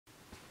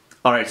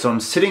All right, so I'm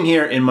sitting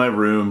here in my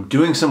room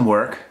doing some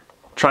work,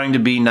 trying to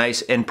be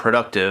nice and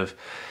productive.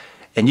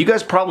 And you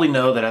guys probably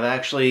know that I've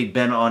actually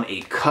been on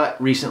a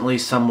cut recently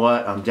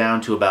somewhat. I'm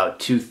down to about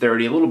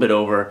 230, a little bit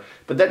over,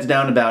 but that's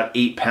down about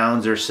 8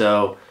 pounds or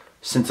so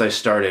since I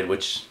started,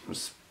 which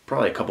was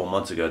probably a couple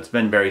months ago. It's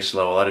been very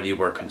slow. A lot of you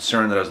were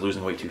concerned that I was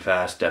losing weight too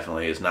fast.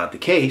 Definitely is not the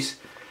case.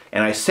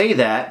 And I say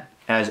that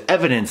as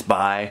evidenced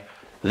by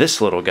this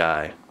little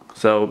guy.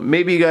 So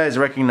maybe you guys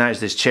recognize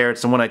this chair.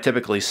 It's the one I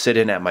typically sit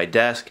in at my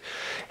desk.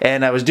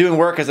 And I was doing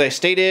work as I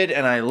stated,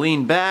 and I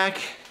leaned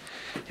back,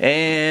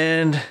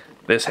 and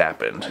this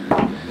happened.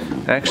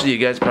 Actually, you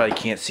guys probably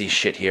can't see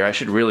shit here. I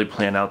should really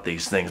plan out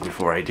these things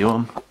before I do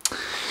them.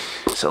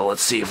 So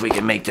let's see if we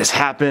can make this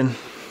happen.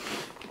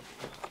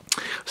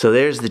 So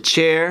there's the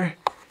chair.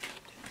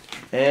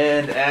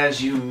 And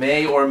as you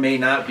may or may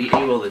not be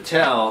able to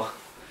tell,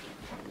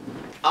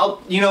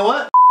 you know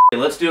what?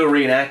 Let's do a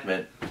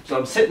reenactment. So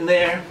I'm sitting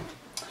there,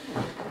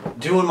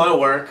 doing my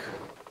work,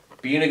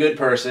 being a good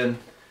person,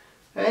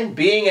 and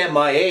being at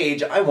my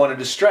age, I wanted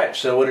to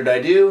stretch. So what did I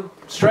do?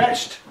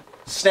 Stretched,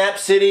 Snap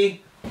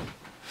City,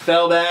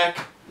 fell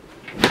back,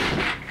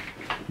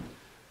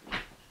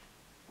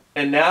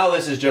 and now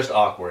this is just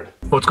awkward.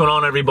 What's going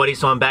on, everybody?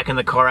 So I'm back in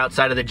the car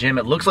outside of the gym.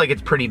 It looks like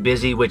it's pretty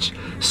busy, which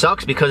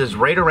sucks because it's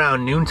right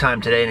around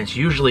noontime today and it's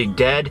usually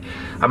dead.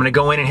 I'm gonna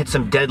go in and hit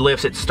some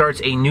deadlifts. It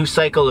starts a new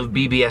cycle of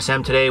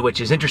BBSM today, which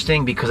is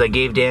interesting because I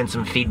gave Dan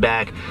some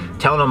feedback,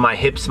 telling him my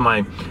hips,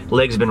 my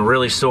legs have been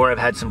really sore. I've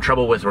had some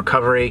trouble with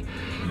recovery.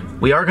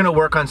 We are gonna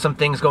work on some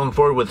things going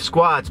forward with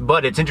squats,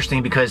 but it's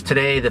interesting because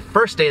today, the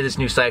first day of this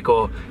new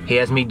cycle, he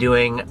has me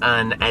doing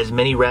an as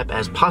many rep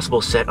as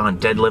possible set on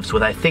deadlifts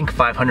with I think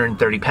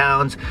 530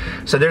 pounds.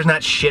 So there's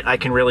not shit I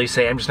can really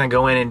say. I'm just gonna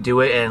go in and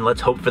do it and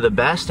let's hope for the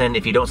best. And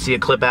if you don't see a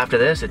clip after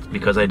this, it's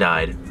because I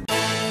died.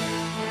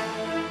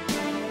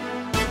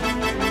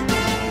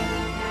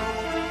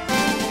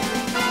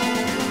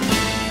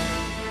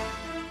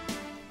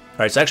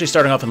 All right, so actually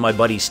starting off with my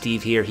buddy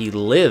Steve here. He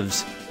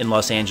lives in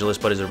Los Angeles,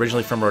 but is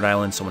originally from Rhode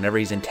Island, so whenever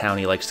he's in town,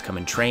 he likes to come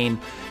and train,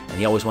 and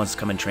he always wants to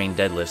come and train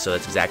deadlift, so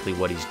that's exactly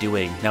what he's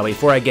doing. Now,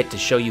 before I get to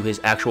show you his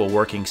actual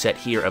working set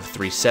here of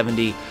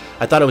 370,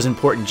 I thought it was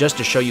important just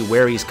to show you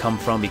where he's come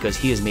from because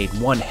he has made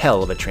one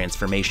hell of a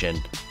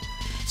transformation.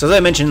 So as I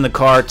mentioned in the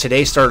car,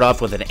 today started off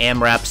with an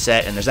AMRAP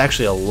set, and there's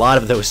actually a lot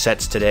of those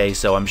sets today,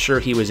 so I'm sure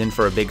he was in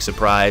for a big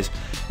surprise.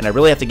 And I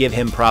really have to give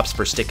him props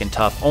for sticking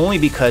tough, only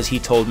because he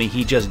told me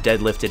he just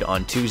deadlifted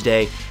on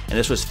Tuesday, and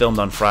this was filmed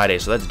on Friday,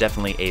 so that's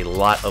definitely a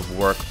lot of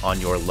work on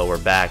your lower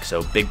back,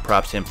 so big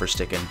props to him for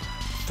sticking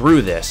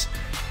through this.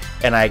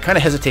 And I kind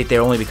of hesitate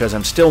there only because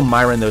I'm still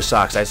miring those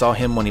socks. I saw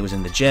him when he was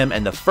in the gym,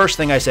 and the first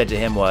thing I said to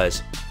him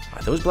was,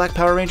 "Are those Black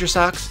Power Ranger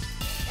socks?"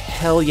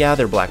 Hell yeah,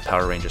 they're Black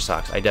Power Ranger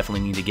socks. I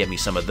definitely need to get me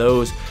some of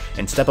those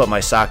and step up my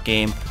sock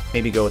game.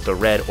 Maybe go with the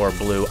red or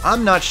blue.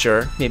 I'm not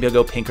sure. Maybe I'll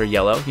go pink or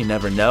yellow. You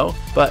never know.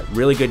 But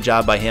really good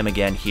job by him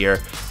again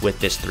here with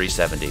this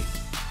 370.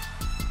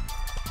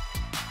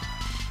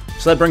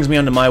 So that brings me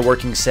onto my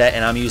working set,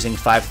 and I'm using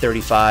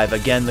 535.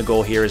 Again, the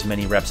goal here is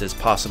many reps as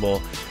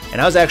possible. And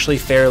I was actually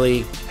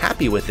fairly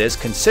happy with this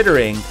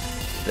considering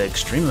the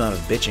extreme amount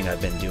of bitching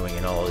I've been doing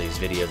in all of these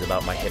videos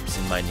about my hips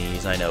and my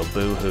knees. I know,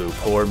 boo-hoo,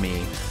 poor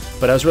me.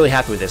 But I was really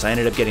happy with this. I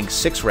ended up getting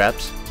 6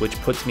 reps, which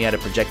puts me at a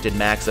projected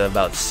max of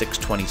about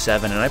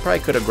 627, and I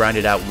probably could have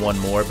grinded out one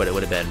more, but it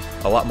would have been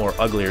a lot more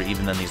uglier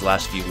even than these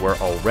last few were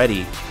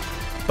already.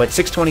 But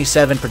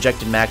 627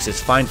 projected max is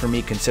fine for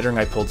me considering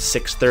I pulled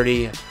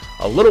 630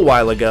 a little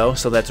while ago,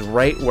 so that's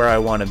right where I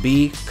want to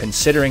be,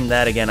 considering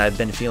that, again, I've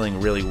been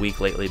feeling really weak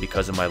lately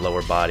because of my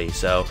lower body.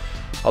 So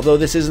although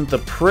this isn't the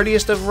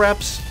prettiest of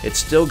reps, it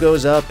still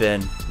goes up,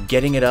 and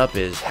getting it up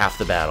is half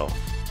the battle.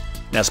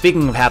 Now,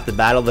 speaking of half the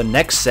battle, the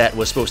next set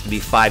was supposed to be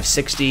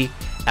 560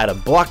 at a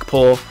block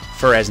pull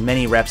for as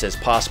many reps as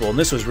possible, and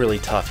this was really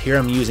tough. Here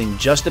I'm using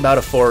just about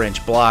a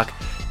 4-inch block,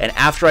 and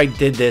after I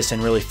did this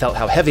and really felt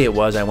how heavy it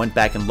was, I went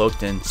back and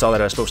looked and saw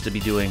that I was supposed to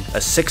be doing a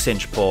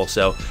 6-inch pull,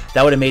 so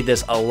that would have made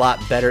this a lot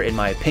better in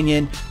my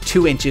opinion.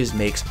 2 inches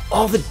makes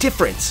all the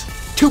difference.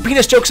 2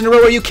 penis jokes in a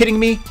row, are you kidding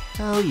me?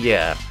 Hell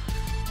yeah.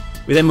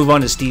 We then move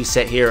on to Steve's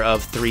set here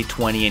of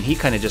 320, and he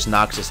kind of just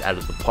knocks us out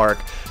of the park.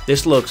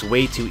 This looks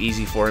way too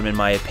easy for him in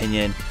my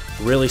opinion.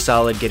 Really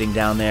solid getting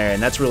down there,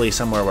 and that's really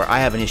somewhere where I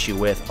have an issue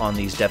with on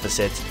these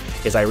deficits,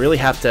 is I really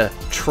have to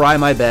try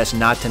my best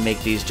not to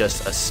make these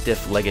just a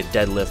stiff-legged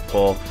deadlift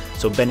pull,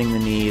 so bending the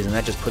knees, and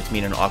that just puts me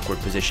in an awkward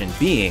position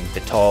being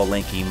the tall,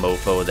 lanky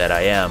mofo that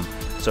I am.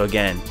 So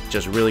again,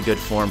 just really good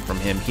form from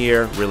him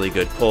here, really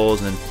good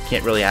pulls, and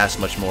can't really ask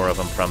much more of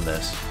him from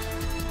this.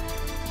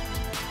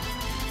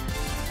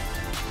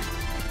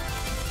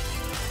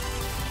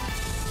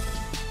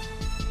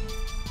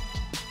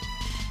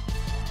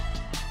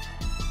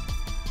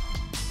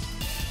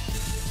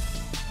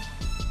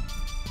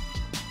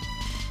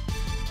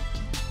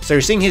 So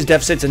you're seeing his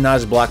deficits and not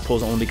his block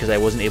pulls only because I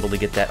wasn't able to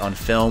get that on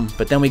film.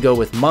 But then we go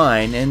with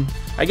mine, and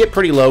I get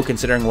pretty low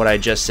considering what I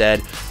just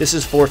said. This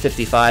is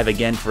 455,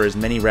 again, for as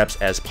many reps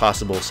as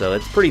possible, so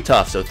it's pretty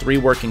tough. So 3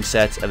 working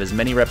sets of as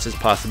many reps as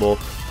possible,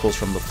 pulls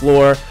from the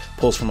floor,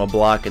 pulls from a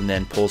block, and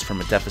then pulls from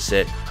a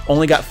deficit.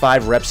 Only got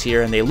 5 reps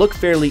here, and they look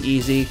fairly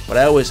easy, but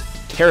I was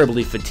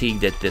terribly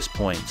fatigued at this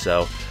point,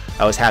 so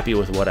I was happy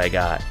with what I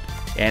got.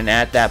 And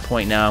at that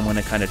point now, I'm going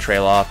to kind of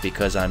trail off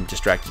because I'm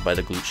distracted by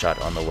the glute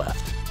shot on the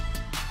left.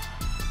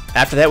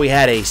 After that, we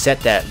had a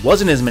set that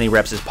wasn't as many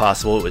reps as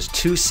possible. It was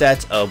 2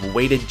 sets of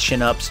weighted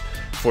chin-ups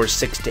for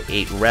 6 to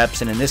 8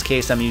 reps, and in this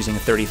case, I'm using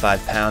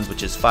 35 pounds,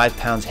 which is 5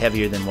 pounds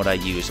heavier than what I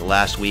used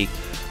last week.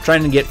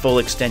 Trying to get full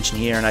extension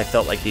here, and I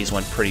felt like these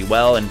went pretty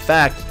well. In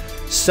fact,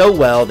 so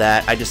well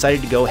that I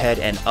decided to go ahead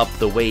and up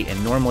the weight,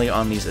 and normally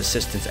on these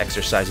assistance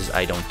exercises,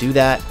 I don't do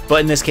that.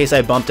 But in this case,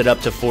 I bumped it up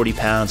to 40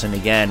 pounds, and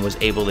again, was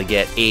able to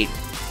get 8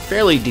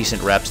 fairly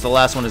decent reps. The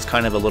last one is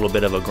kind of a little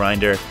bit of a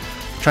grinder.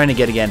 Trying to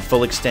get, again,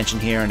 full extension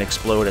here and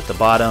explode at the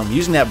bottom.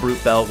 Using that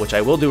Brute belt, which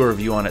I will do a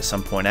review on at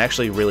some point. I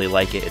actually really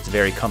like it. It's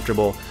very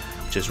comfortable,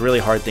 which is a really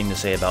hard thing to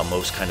say about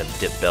most kind of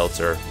dip belts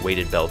or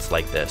weighted belts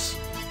like this.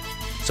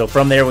 So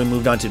from there, we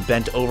moved on to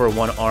bent over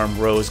one arm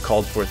rows,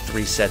 called for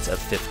 3 sets of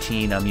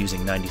 15. I'm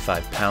using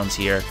 95 pounds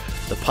here.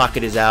 The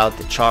pocket is out,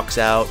 the chalk's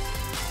out.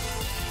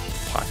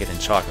 Pocket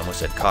and chalk, I almost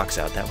said cock's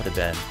out. That would have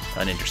been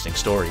an interesting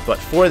story. But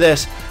for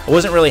this, I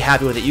wasn't really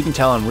happy with it. You can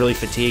tell I'm really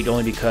fatigued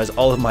only because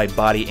all of my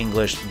body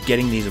English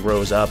getting these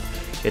rows up.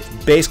 It's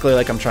basically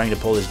like I'm trying to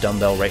pull this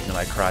dumbbell right into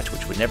my crotch,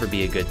 which would never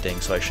be a good thing,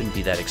 so I shouldn't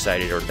be that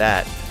excited or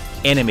that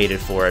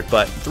animated for it.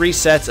 But 3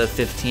 sets of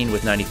 15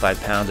 with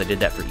 95 pounds. I did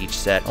that for each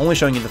set. Only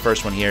showing you the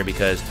first one here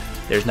because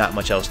there's not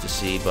much else to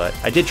see, but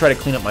I did try to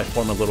clean up my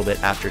form a little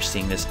bit after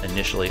seeing this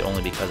initially,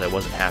 only because I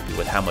wasn't happy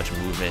with how much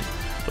movement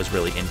was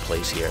really in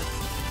place here.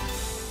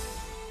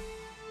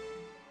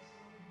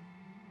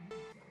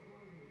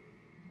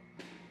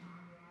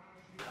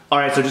 All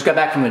right, so just got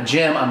back from the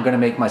gym. I'm gonna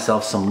make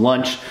myself some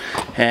lunch,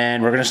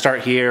 and we're gonna start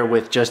here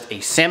with just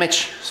a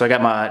sandwich. So I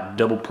got my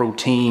double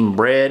protein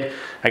bread.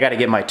 I gotta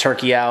get my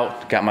turkey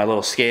out, got my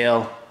little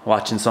scale,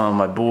 watching some of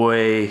my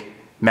boy,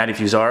 Matty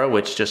Fusaro,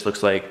 which just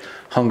looks like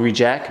Hungry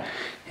Jack.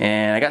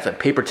 And I got some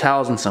paper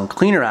towels and some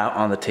cleaner out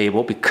on the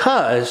table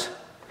because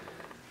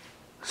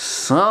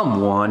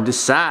someone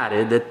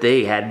decided that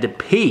they had to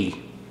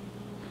pee.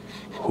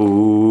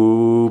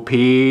 Who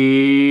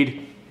peed?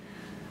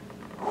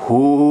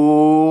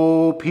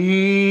 Who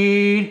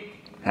peed?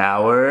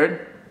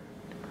 Howard?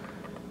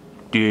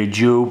 Did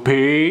you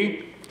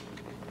pee?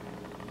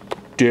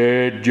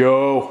 Did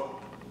you?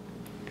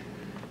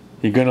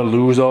 You gonna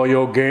lose all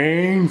your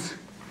gains?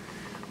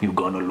 You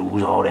gonna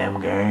lose all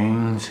them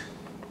gains?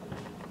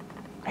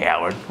 Hey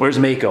Howard, where's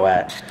Mako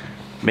at?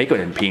 Mako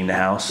didn't pee in the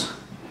house.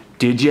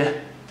 Did ya?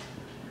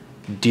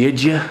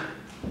 Did ya?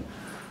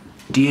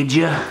 Did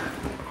ya?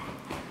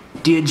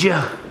 Did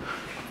ya?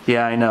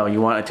 Yeah, I know,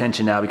 you want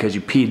attention now because you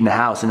peed in the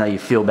house and now you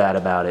feel bad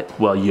about it.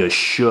 Well, you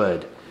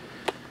should.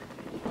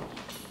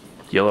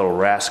 You little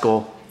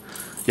rascal.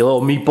 You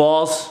little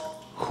meatballs.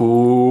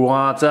 Who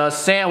wants a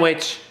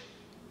sandwich?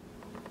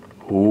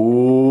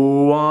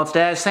 Who wants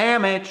that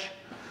sandwich?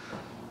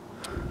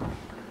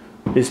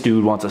 This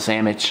dude wants a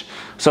sandwich.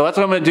 So that's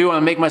what I'm gonna do. I'm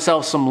gonna make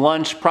myself some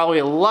lunch. Probably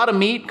a lot of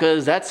meat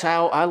because that's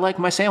how I like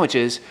my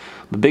sandwiches.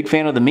 I'm a big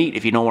fan of the meat,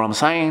 if you know what I'm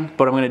saying.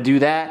 But I'm gonna do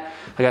that.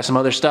 I got some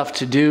other stuff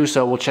to do,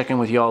 so we'll check in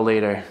with y'all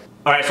later.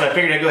 All right, so I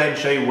figured I'd go ahead and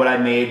show you what I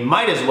made.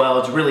 Might as well,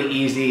 it's really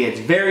easy. It's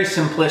very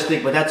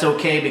simplistic, but that's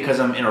okay because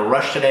I'm in a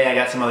rush today. I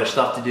got some other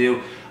stuff to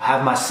do. I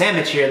have my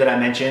sandwich here that I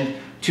mentioned,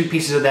 2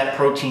 pieces of that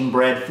protein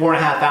bread,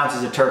 4.5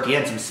 ounces of turkey,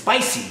 and some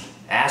spicy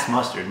ass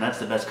mustard, and that's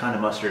the best kind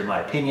of mustard in my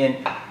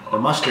opinion. The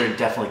mustard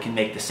definitely can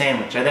make the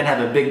sandwich. I then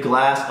have a big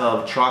glass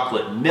of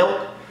chocolate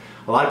milk.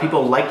 A lot of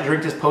people like to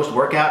drink this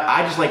post-workout.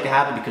 I just like to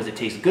have it because it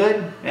tastes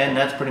good, and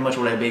that's pretty much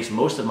what I base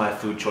most of my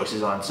food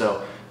choices on.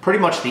 So pretty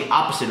much the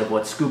opposite of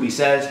what Scooby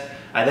says.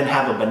 I then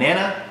have a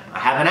banana, I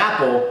have an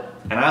apple,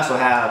 and I also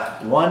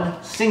have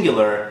 1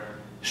 singular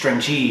string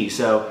cheese.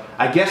 So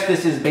I guess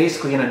this is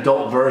basically an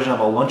adult version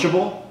of a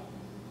Lunchable.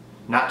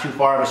 Not too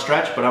far of a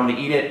stretch, but I'm gonna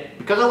eat it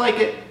because I like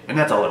it, and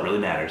that's all that really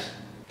matters.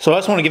 So I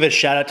just want to give a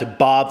shout out to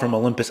Bob from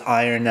Olympus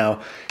Iron.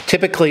 Now,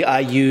 typically I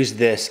use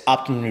this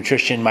Optimum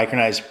Nutrition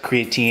micronized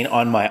creatine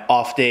on my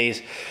off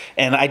days,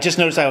 and I just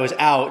noticed I was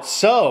out,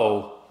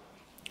 so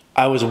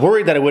I was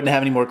worried that I wouldn't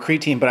have any more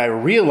creatine, but I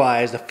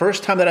realized the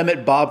first time that I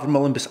met Bob from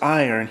Olympus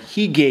Iron,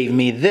 he gave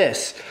me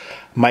this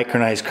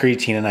micronized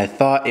creatine, and I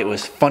thought it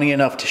was funny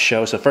enough to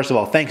show. So first of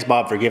all, thanks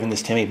Bob for giving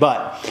this to me,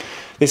 but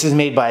this is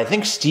made by, I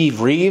think,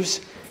 Steve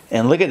Reeves,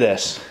 and look at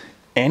this.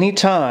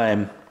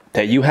 Anytime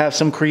that you have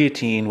some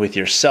creatine with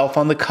yourself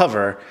on the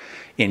cover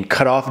in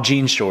cutoff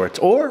jean shorts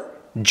or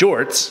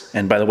jorts,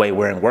 and by the way,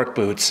 wearing work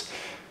boots,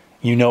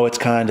 you know it's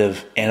kind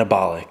of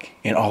anabolic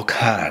in all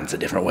kinds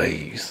of different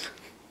ways.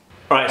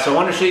 All right, so I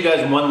want to show you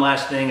guys one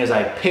last thing as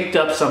I picked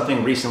up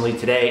something recently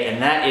today, and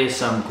that is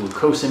some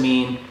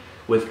glucosamine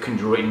with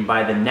chondroitin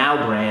by the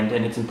Now brand.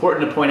 And it's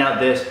important to point out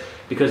this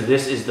because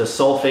this is the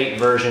sulfate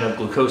version of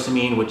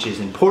glucosamine, which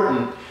is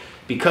important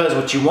because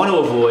what you want to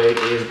avoid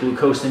is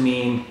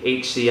glucosamine,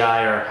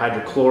 HCI, or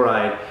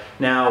hydrochloride.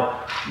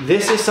 Now,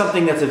 this is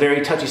something that's a very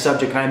touchy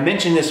subject, and I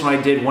mentioned this when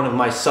I did one of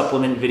my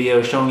supplement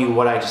videos showing you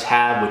what I just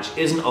have, which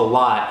isn't a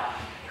lot.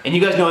 And you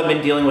guys know I've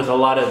been dealing with a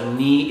lot of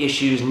knee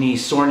issues, knee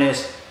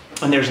soreness,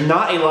 and there's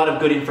not a lot of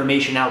good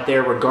information out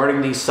there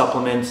regarding these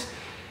supplements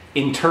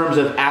in terms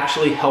of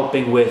actually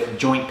helping with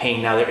joint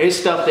pain. Now, there is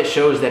stuff that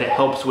shows that it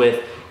helps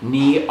with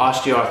knee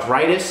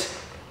osteoarthritis.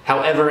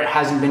 However, it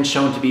hasn't been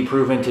shown to be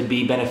proven to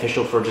be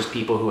beneficial for just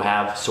people who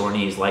have sore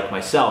knees like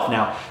myself.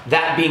 Now,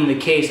 that being the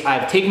case,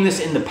 I've taken this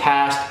in the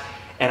past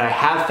and I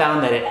have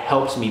found that it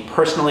helps me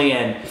personally,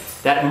 and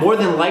that more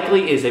than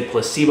likely is a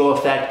placebo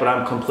effect, but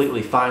I'm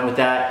completely fine with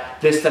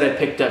that. This that I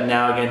picked up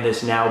now, again,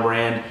 this Now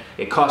brand,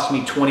 it cost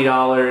me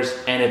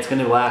 $20 and it's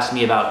gonna last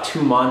me about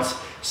 2 months.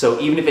 So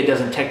even if it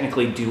doesn't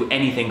technically do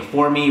anything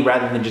for me,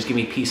 rather than just give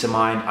me peace of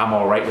mind, I'm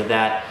all right with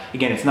that.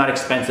 Again, it's not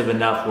expensive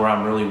enough where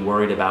I'm really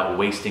worried about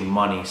wasting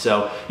money.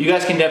 So you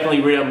guys can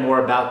definitely read up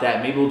more about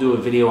that. Maybe we'll do a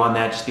video on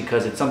that just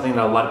because it's something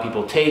that a lot of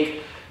people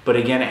take. But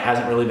again, it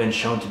hasn't really been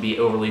shown to be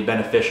overly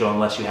beneficial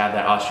unless you have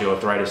that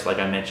osteoarthritis like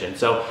I mentioned.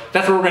 So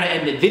that's where we're gonna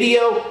end the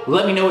video.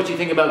 Let me know what you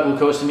think about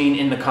glucosamine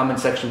in the comment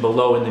section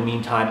below in the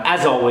meantime.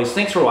 As always,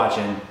 thanks for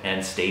watching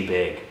and stay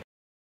big.